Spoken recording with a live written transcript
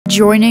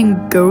Joining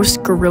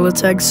Ghost Gorilla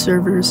Tag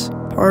servers.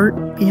 Part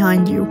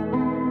behind you.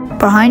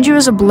 Behind you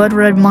is a blood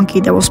red monkey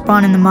that will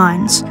spawn in the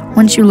mines.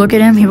 Once you look at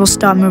him, he will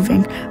stop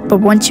moving, but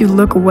once you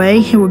look away,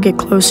 he will get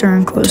closer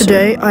and closer.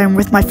 Today, I am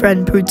with my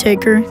friend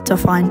Pootaker to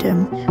find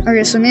him.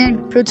 Okay, so me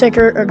and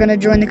Pootaker are gonna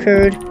join the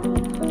code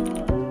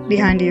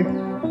behind you.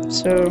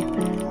 So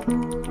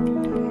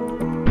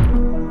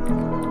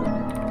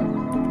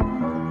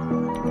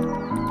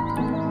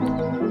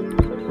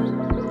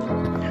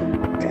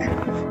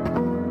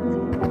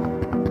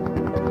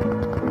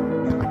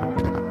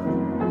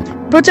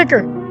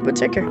Pootaker!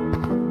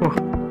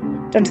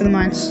 Down to the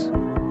mines.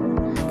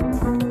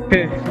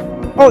 Hey.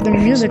 Oh, the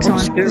music's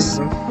on.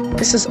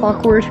 This is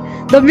awkward.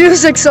 The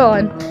music's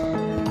on!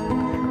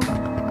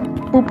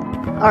 Oop.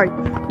 Alright,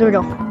 there we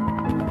go.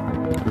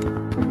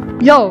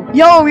 Yo!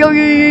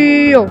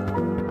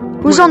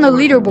 Who's on the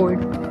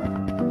leaderboard?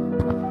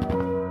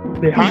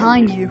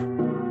 Behind you.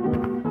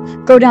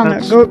 Go down there.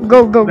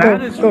 Go.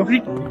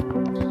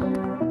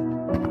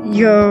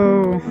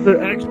 Yo. There's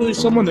actually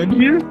someone in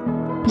here?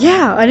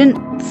 Yeah, I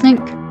didn't think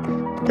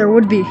there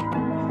would be.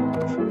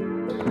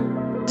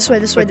 This way.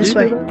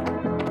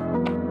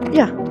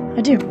 Yeah,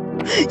 I do.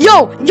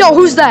 Yo,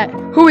 who's that?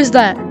 Who is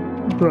that?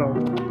 Bro.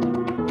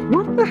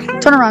 What the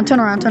heck? Turn around.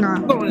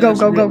 Oh, Go.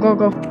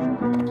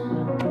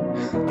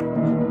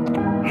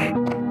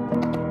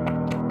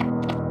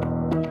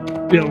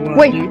 Yo,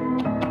 wait. Dude,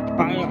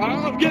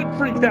 I'm getting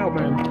freaked out,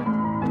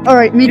 man.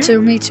 Alright, me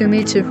too.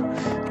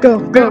 Go.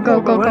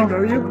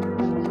 Are you?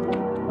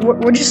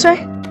 What'd you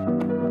say?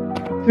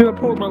 You're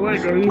gonna pull my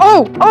leg, are you?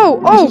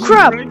 Oh,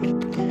 crap!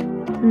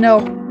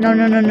 No.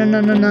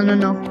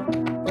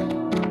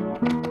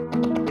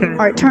 Okay.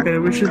 Alright, turn. Okay,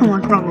 we should Come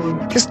on. probably.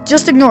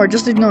 Just ignore it.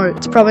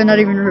 It's probably not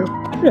even real.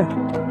 Yeah.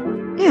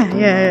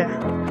 Yeah.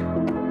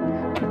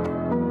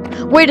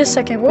 Wait a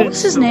second. What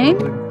was his name?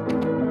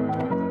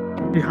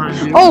 Behind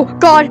you. Oh,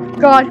 God.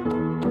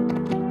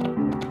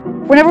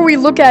 Whenever we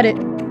look at it,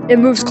 it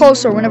moves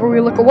closer. Whenever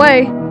we look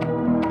away,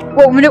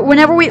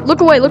 whenever we look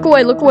away.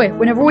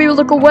 Whenever we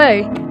look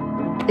away,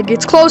 it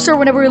gets closer.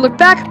 Whenever we look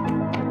back,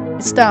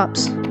 it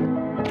stops.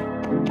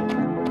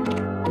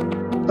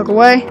 Look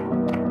away.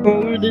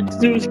 All we need to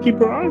do is keep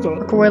our eyes on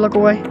it. Look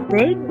away.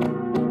 Right?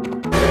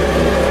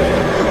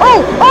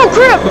 Oh,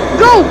 crap!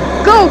 Go!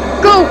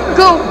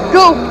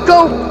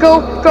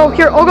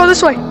 Here, I'll go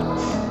this way.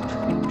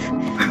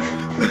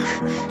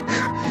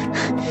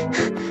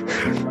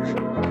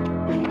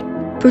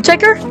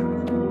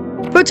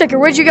 Pootaker,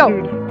 where'd you go?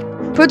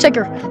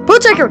 Pootaker!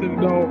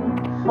 No.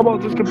 How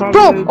about just compound?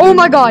 Bro, oh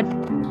my god!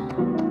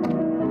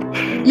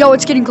 Yo,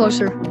 it's getting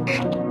closer.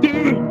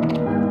 Dude.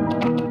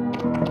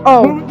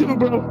 Oh. What do we do,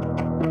 bro?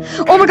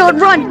 Oh my god,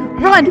 run!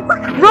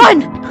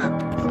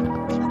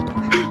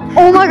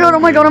 Oh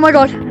my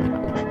god.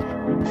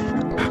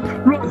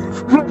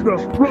 Run, bro,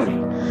 run.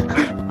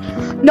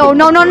 No.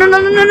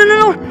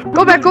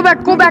 Go back.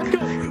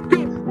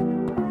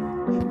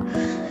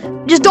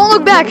 Just don't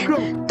look back.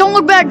 Don't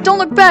look back.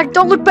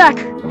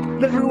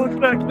 Never look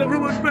back.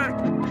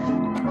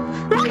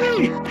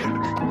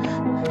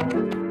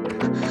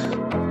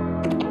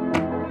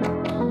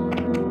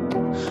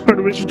 Or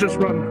we should just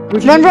run.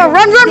 Run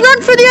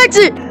for the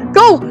exit.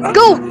 Go.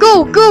 Go.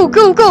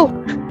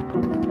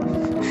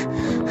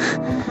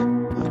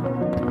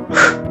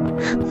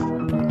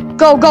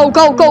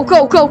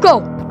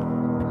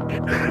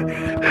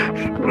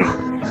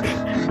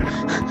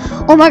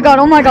 Oh my god.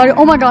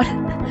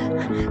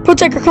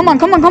 Pootaker, come on.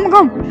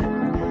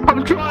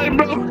 I'm trying,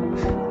 bro.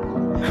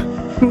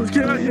 Let's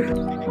get out of here.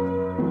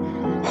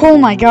 Oh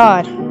my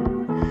god.